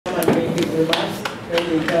Thank you very much. Let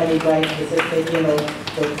me try to invite the Secretary General to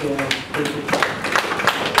take it.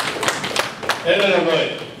 NRM boy.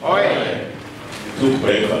 Took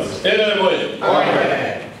breakfast. NRM boy.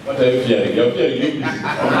 What are you fearing? You're fearing English. I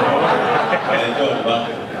don't know.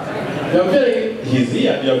 You're fearing he's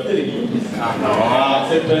here. You're fearing English.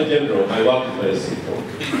 Secretary General, my work is very simple.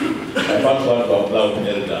 I first want to applaud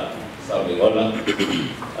Elder Samingola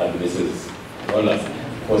and Mrs. Ola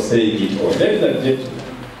for saying it all. Ladies and gentlemen,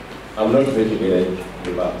 I'm not making any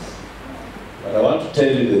remarks, but I want to tell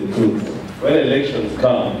you the truth. When elections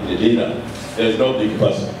come in the dinner, there's no big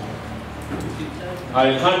person.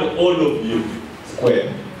 I'll hand all of you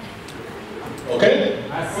square. Okay?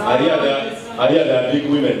 I hear there are big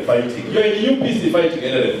women fighting. You're in UPC fighting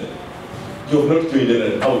NRM. You're not doing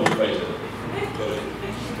NRM. How would you fight it?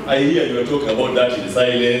 I hear you are talking about that in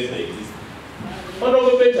silence like this.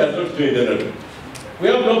 Honorable Betty has not doing NRM. We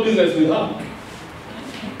have no business with her.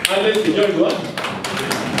 Unless you join what?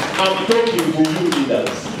 I'm talking to you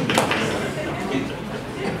leaders.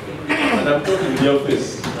 And I'm talking to your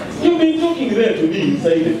face. You've been talking there to me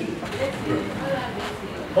inside it.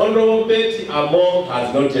 Honorable Betty Amongi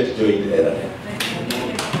has not yet joined NRM.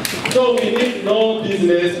 So we need no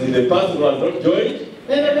business with the person who has not joined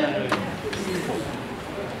NRM.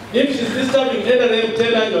 If she's disturbing NRM,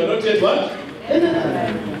 tell her you are not yet what?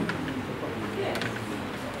 NRM.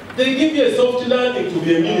 They give you a soft landing to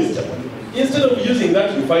be a minister. Instead of using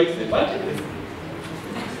that to fight the party.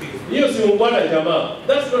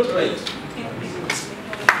 That's not right.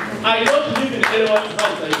 I don't live in anyone's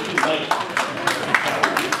house, I live in mine.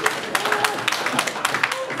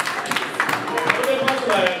 The only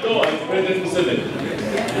person I know is President Museveni,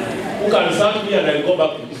 who can sack me and I'll go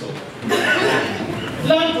back to Kiso.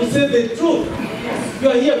 Learn to say the truth. You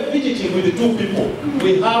are here fidgeting with the two people.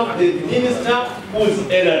 We have the minister who is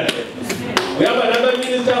NRM. We have another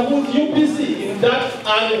minister who is UPC in that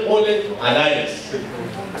unholy alliance.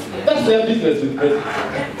 That's their business with president.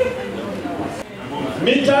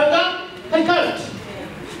 Me Tanga, I can't.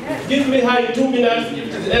 Give me her in 2 minutes. If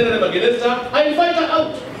it is NRM against her, I'll fight her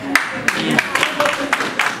out.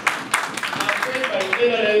 I'm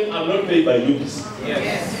paid by NRM, I'm not paid by UPC.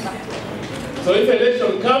 Yes. So if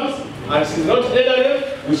election comes, and she's not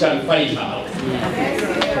NRM, we shall fight her out.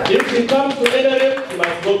 If she comes to NRM, she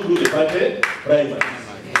must go through the party primaries.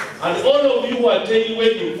 And all of you who are taking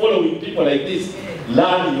when you following people like this,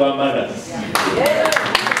 learn your manners.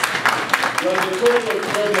 You are the cause of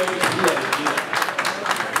problems here.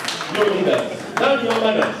 Your leaders, learn your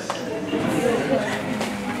manners.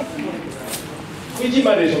 Which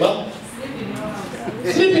marriage,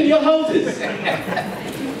 sleep in your houses.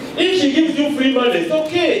 If she gives you free money, it's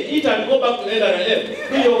okay. Eat and go back to NRM.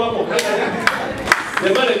 The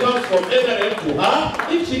money comes from NRM to her.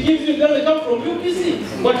 If she gives you, it doesn't come from UPC.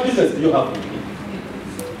 What business do you have with me?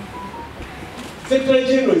 Secretary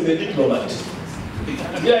General is a diplomat.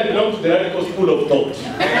 Here I belong to the radical school of thought.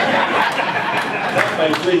 That's my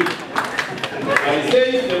trade. I say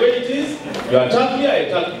it the way it is. You attack me, I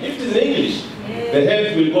attack you. If it is in English, the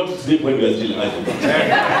head will go to sleep when we are still arguing.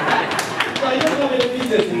 I don't have any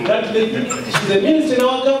business in that lady. She's a minister in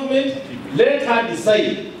our government. Let her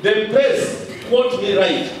decide. The press, quote me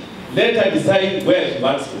right. Let her decide where she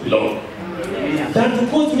wants to belong. That will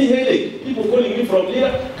cause me headache. People calling me from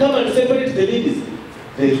Lira, come and separate the ladies.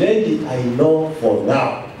 The lady I know for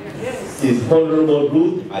now is Honorable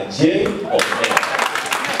Ruth Acheng of NRM.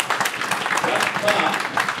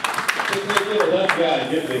 That's where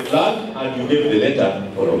I gave the flag and you gave the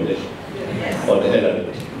letter for nomination on the NRM.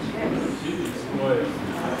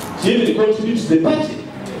 She will contribute to the party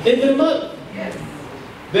every month.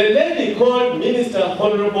 The lady called Minister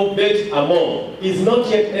Honorable Betty Amongi is not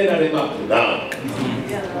yet NRM up to now.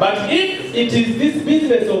 But if it is this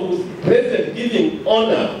business of President giving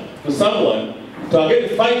honor to someone, to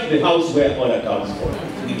again fight the house where honor comes from.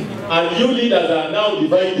 And you leaders are now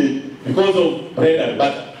divided because of bread and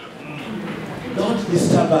butter. Don't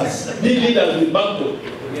disturb us. Be leaders with backbone.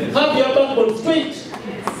 Have your backbone straight.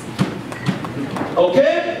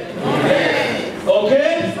 Okay? Okay?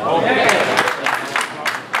 Okay? Okay.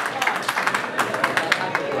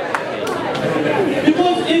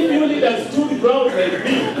 Because if you leaders stood ground like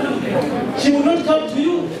me, she will not come to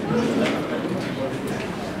you.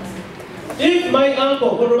 If my uncle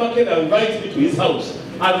Honorable Kena invites me to his house,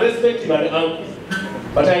 I respect him and uncle.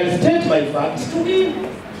 But I state my facts to him.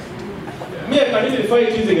 Me, I can even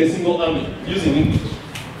fight using a single army, using English.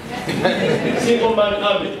 Single man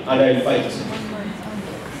army, and I'll fight.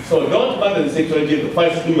 So don't bother the Secretary General,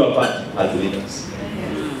 fight through your part as leaders.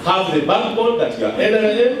 Have the backbone that you are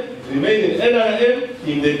NRM, remain in NRM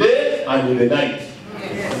in the day and in the night.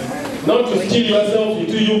 Not to steal yourself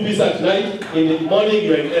into UPs at night. In the morning,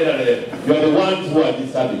 you are in NRM. You are the ones who are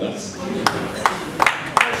disturbing us.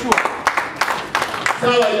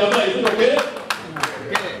 Sawa, Jama, is it okay?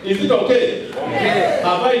 Is it okay? Okay.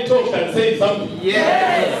 Have I talked and said something?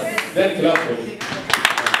 Yes. Then clap for me.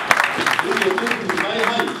 If you think it's my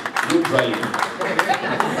height, you try it.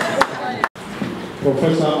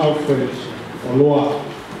 Professor Alfred Oloa,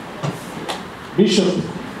 Bishop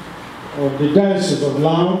of the Diocese of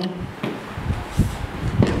Lango,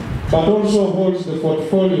 but also holds the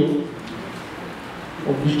portfolio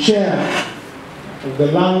of the chair of the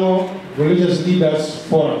Lango Religious Leaders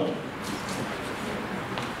Forum.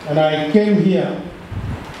 And I came here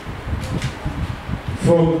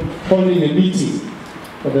from holding a meeting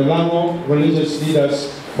for the Lango Religious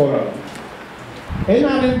Leaders Forum.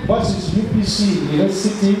 NRM versus UPC, the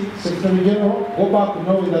City Secretary General, go back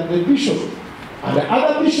knowing that the bishop and the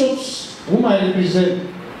other bishops whom I represent,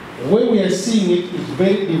 the way we are seeing it is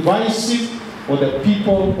very divisive for the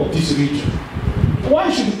people of this region.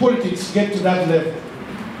 Why should politics get to that level?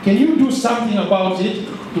 Can you do something about it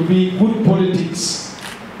to be good politics,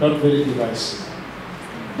 not very divisive?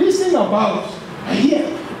 This thing about, yeah,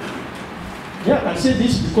 I say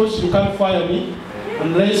this because you can't fire me,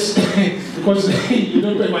 unless, because you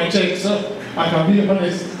don't pay my check, so I can be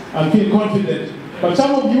honest and feel confident. But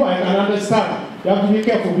some of you, I can understand. You have to be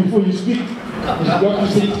careful before you speak. You have to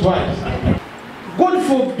say it twice. God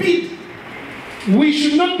forbid, we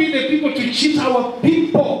should not be the people to cheat our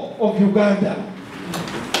people of Uganda.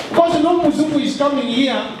 Because no Muzungu is coming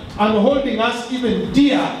here and holding us even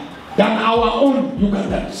dear than our own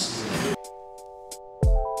Ugandans.